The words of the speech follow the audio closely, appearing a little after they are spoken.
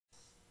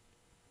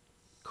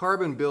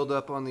Carbon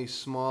buildup on these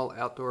small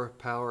outdoor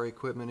power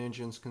equipment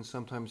engines can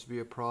sometimes be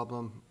a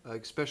problem,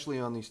 especially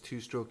on these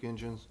two-stroke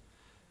engines.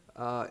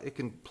 It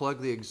can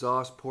plug the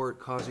exhaust port,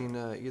 causing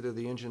either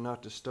the engine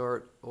not to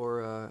start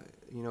or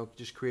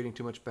just creating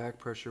too much back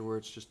pressure where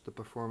it's just the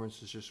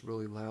performance is just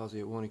really lousy.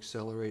 It won't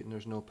accelerate and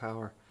there's no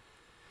power.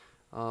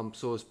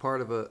 So as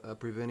part of a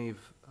preventive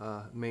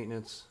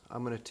maintenance,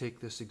 I'm going to take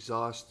this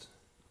exhaust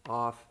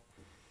off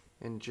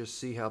and just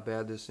see how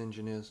bad this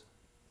engine is.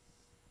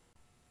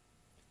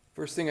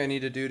 First thing I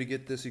need to do to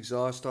get this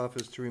exhaust off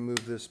is to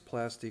remove this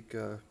plastic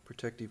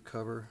protective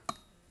cover.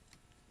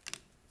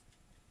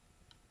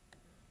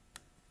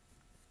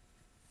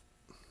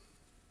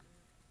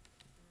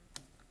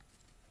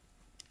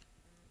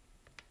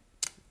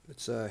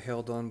 It's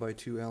held on by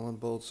two Allen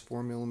bolts,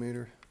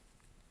 4mm.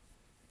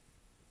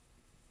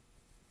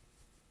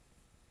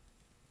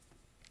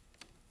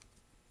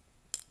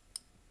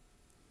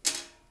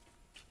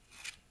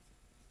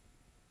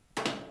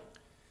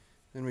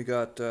 Then we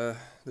got,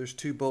 there's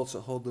two bolts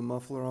that hold the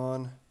muffler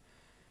on,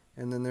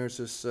 and then there's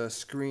this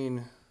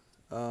screen,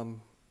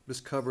 this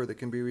cover that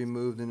can be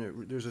removed,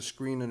 and there's a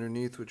screen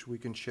underneath which we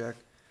can check.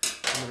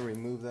 I'm going to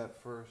remove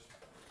that first.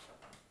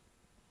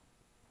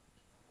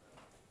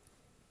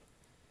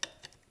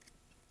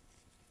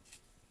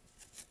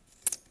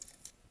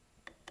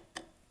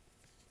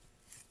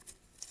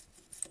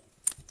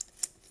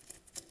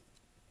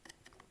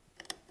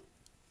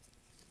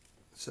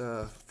 It's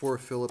 4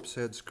 Phillips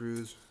head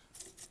screws.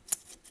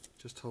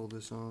 Just hold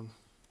this on.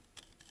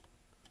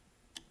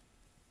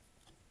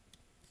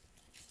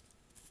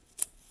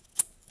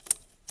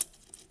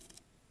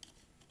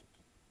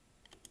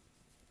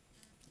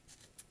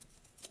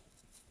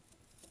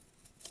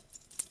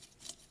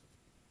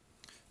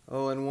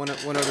 Oh, and one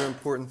other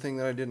important thing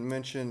that I didn't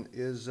mention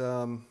is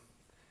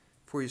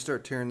before you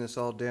start tearing this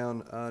all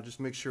down, just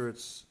make sure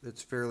it's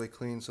fairly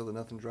clean so that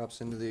nothing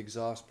drops into the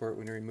exhaust port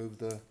when you remove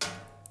the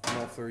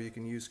muffler. You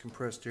can use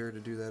compressed air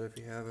to do that if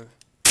you have it.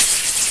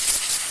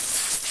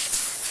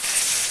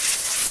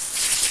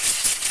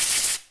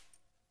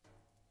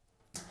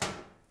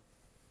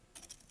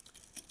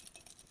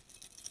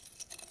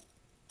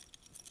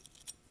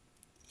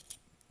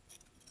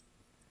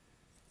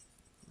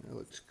 That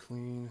looks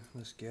clean,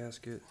 this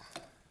gasket.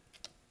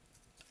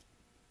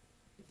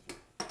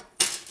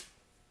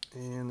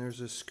 And there's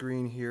a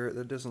screen here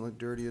that doesn't look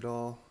dirty at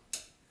all.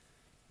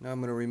 Now I'm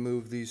going to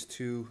remove these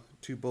two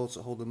bolts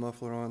that hold the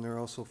muffler on. They're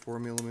also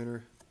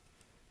 4mm.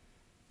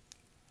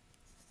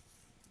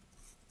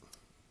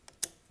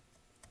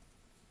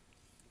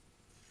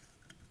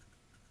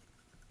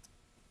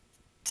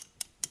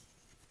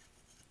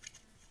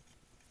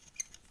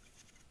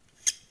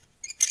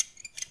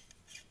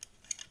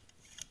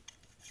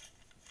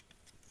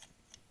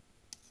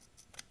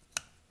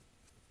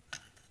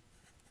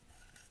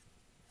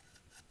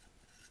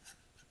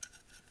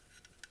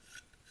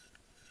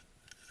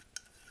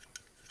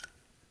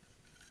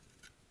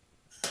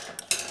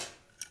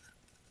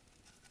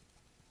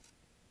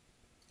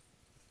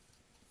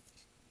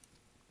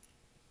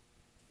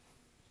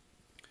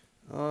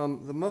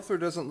 The muffler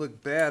doesn't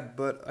look bad,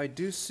 but I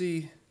do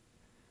see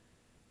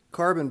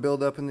carbon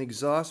buildup in the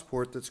exhaust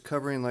port that's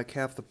covering like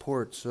half the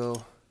port,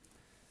 so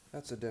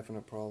that's a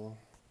definite problem.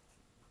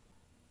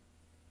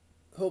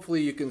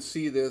 Hopefully you can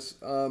see this.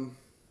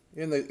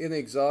 In the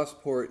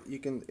exhaust port, you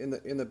can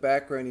in the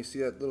background you see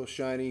that little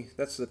shiny.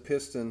 That's the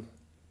piston.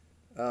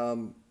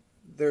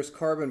 There's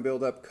carbon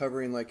buildup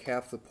covering like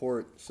half the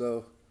port,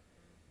 so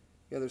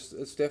yeah,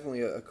 it's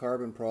definitely a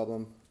carbon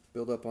problem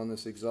buildup on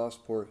this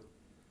exhaust port.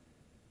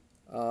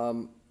 I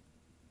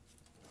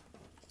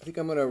think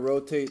I'm going to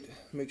rotate,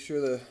 make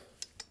sure the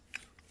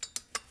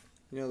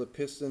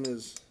piston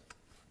is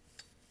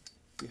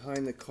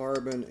behind the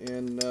carbon,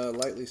 and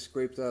lightly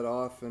scrape that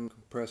off and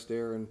compressed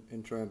air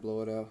and try and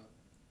blow it out.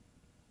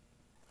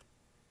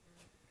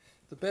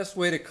 The best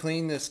way to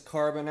clean this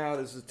carbon out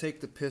is to take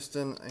the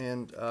piston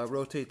and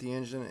rotate the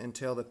engine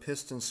until the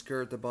piston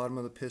skirt, the bottom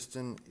of the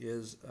piston,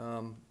 is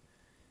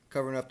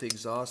covering up the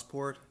exhaust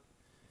port.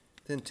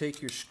 Then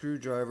take your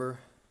screwdriver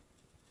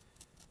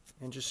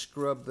and just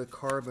scrub the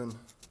carbon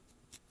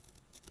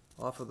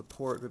off of the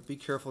port, but be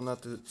careful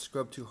not to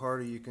scrub too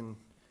hard or you can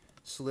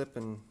slip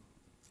and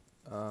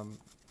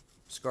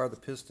scar the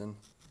piston.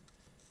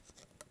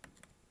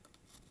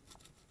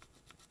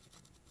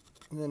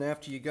 And then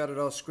after you got it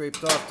all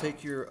scraped off,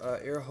 take your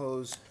air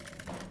hose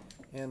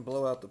and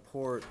blow out the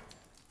port.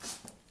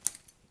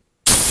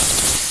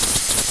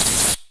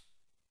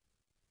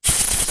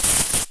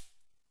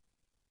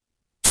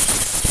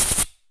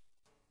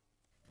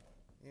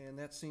 And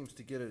that seems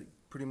to get it,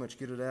 pretty much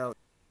get it out.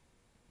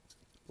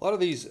 A lot of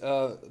these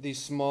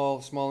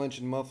small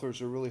engine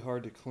mufflers are really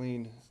hard to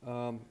clean.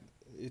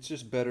 It's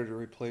just better to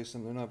replace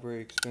them. They're not very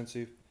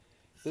expensive.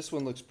 This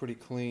one looks pretty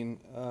clean.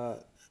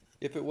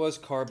 If it was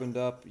carboned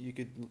up, you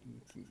could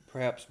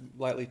perhaps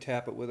lightly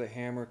tap it with a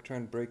hammer, try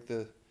and break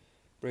the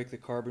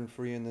carbon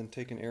free, and then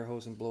take an air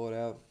hose and blow it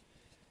out.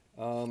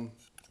 You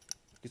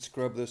could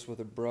scrub this with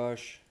a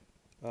brush.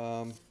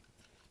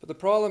 But the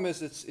problem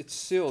is it's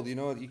sealed. You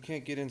know, you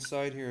can't get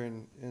inside here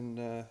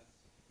and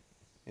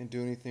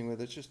do anything with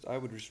it. It's just, I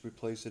would just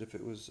replace it if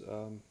it was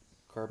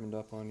carboned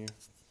up on you.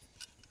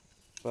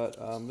 But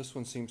this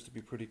one seems to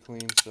be pretty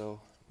clean,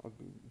 so I'll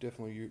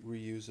definitely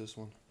reuse this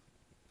one.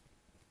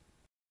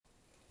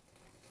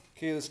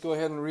 Okay, let's go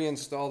ahead and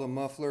reinstall the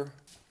muffler.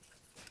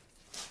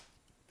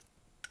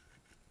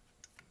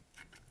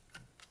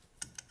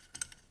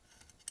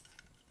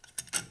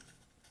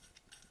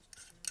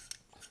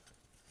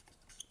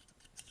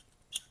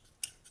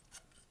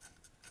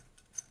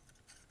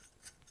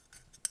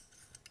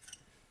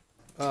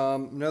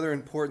 Another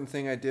important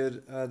thing I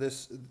did,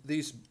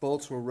 these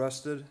bolts were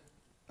rusted,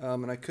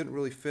 and I couldn't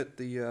really fit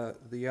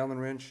the Allen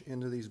wrench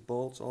into these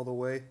bolts all the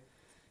way.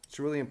 It's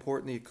really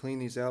important that you clean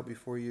these out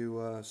before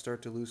you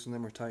start to loosen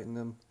them or tighten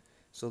them,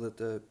 so that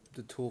the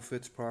tool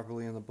fits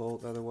properly in the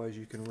bolt. Otherwise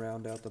you can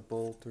round out the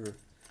bolt or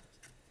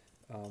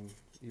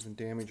even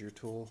damage your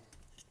tool.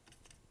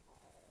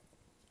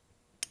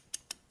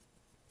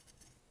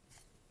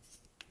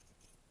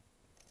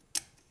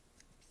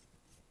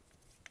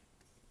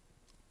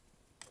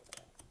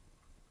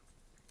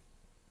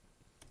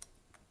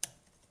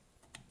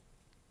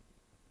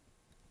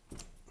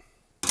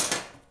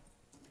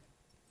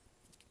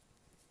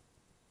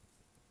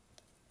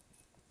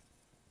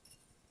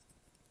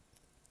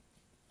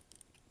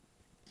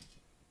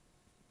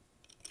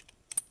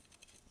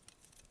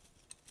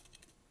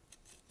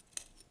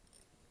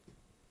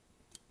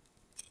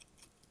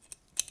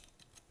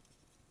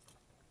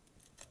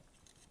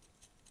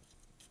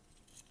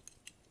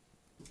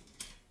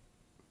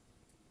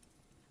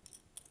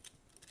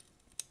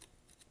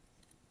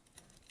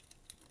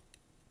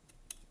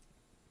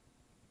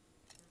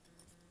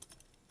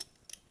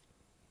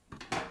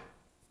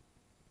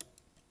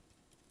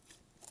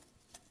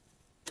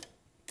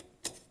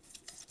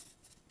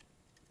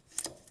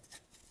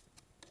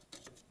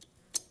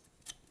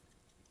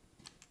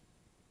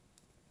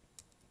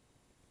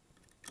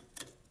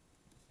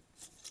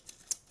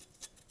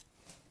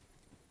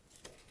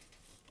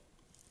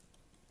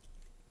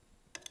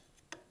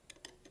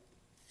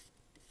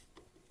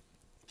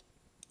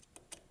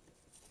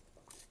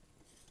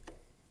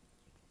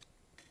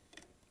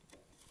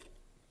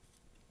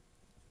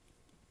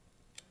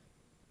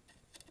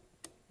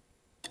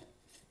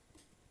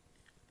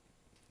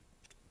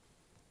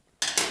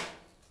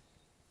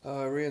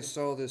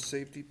 Reinstall this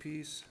safety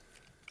piece.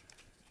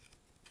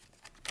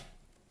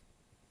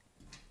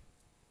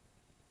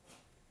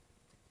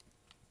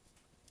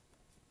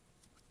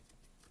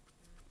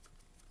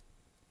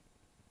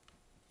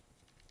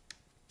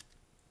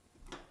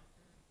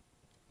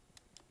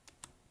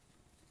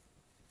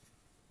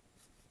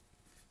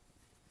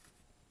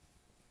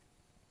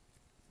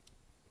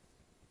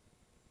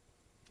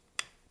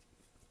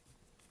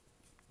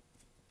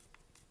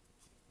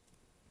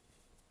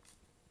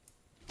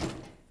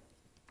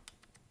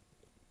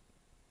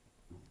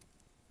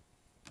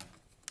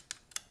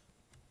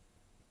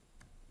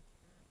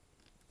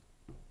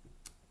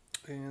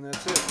 And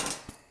that's it.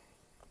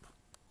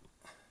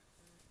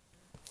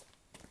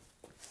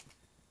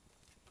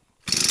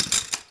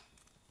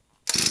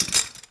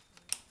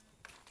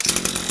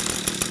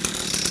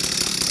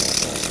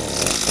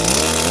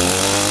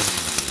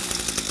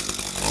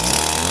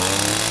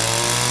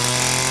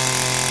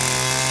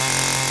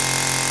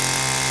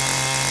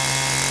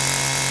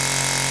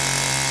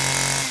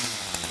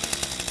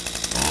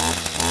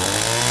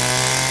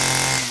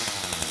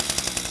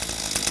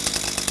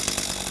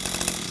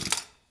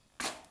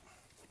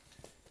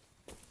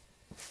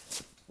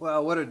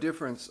 Wow, what a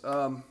difference.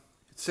 It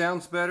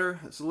sounds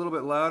better, it's a little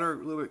bit louder, a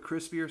little bit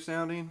crispier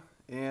sounding,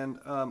 and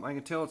I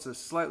can tell it's a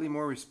slightly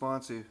more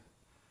responsive.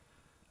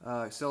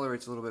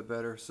 Accelerates a little bit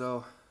better,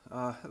 so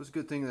it was a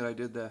good thing that I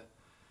did that.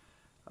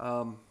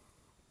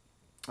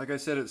 Like I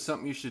said, it's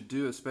something you should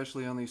do,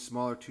 especially on these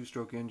smaller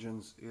two-stroke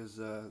engines,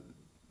 is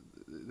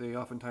they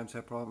oftentimes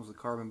have problems with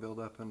carbon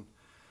buildup, and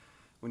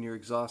when your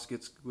exhaust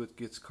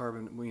gets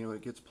carbon, you know,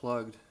 it gets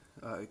plugged,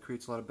 it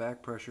creates a lot of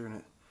back pressure, and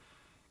it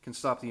can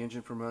stop the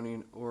engine from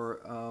running, or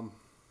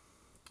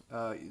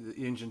the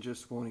engine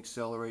just won't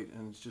accelerate,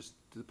 and it's just,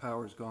 the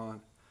power is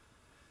gone.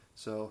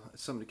 So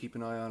it's something to keep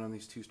an eye on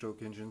these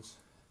two-stroke engines.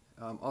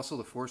 Also,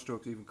 the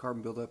four-stroke, even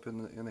carbon buildup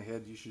in the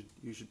head, you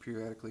should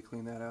periodically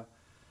clean that out.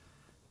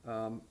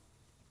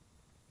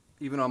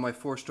 Even on my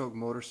four-stroke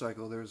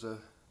motorcycle, there's a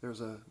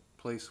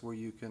place where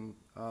you can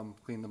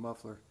clean the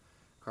muffler,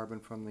 carbon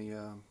from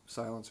the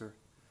silencer.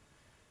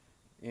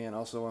 And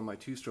also on my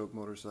two-stroke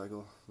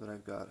motorcycle that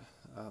I've got,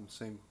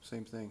 same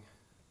thing.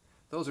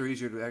 Those are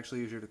easier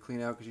to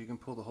clean out, because you can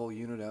pull the whole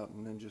unit out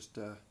and then just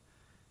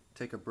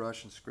take a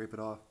brush and scrape it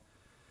off.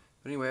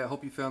 But anyway, I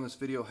hope you found this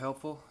video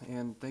helpful,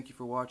 and thank you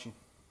for watching.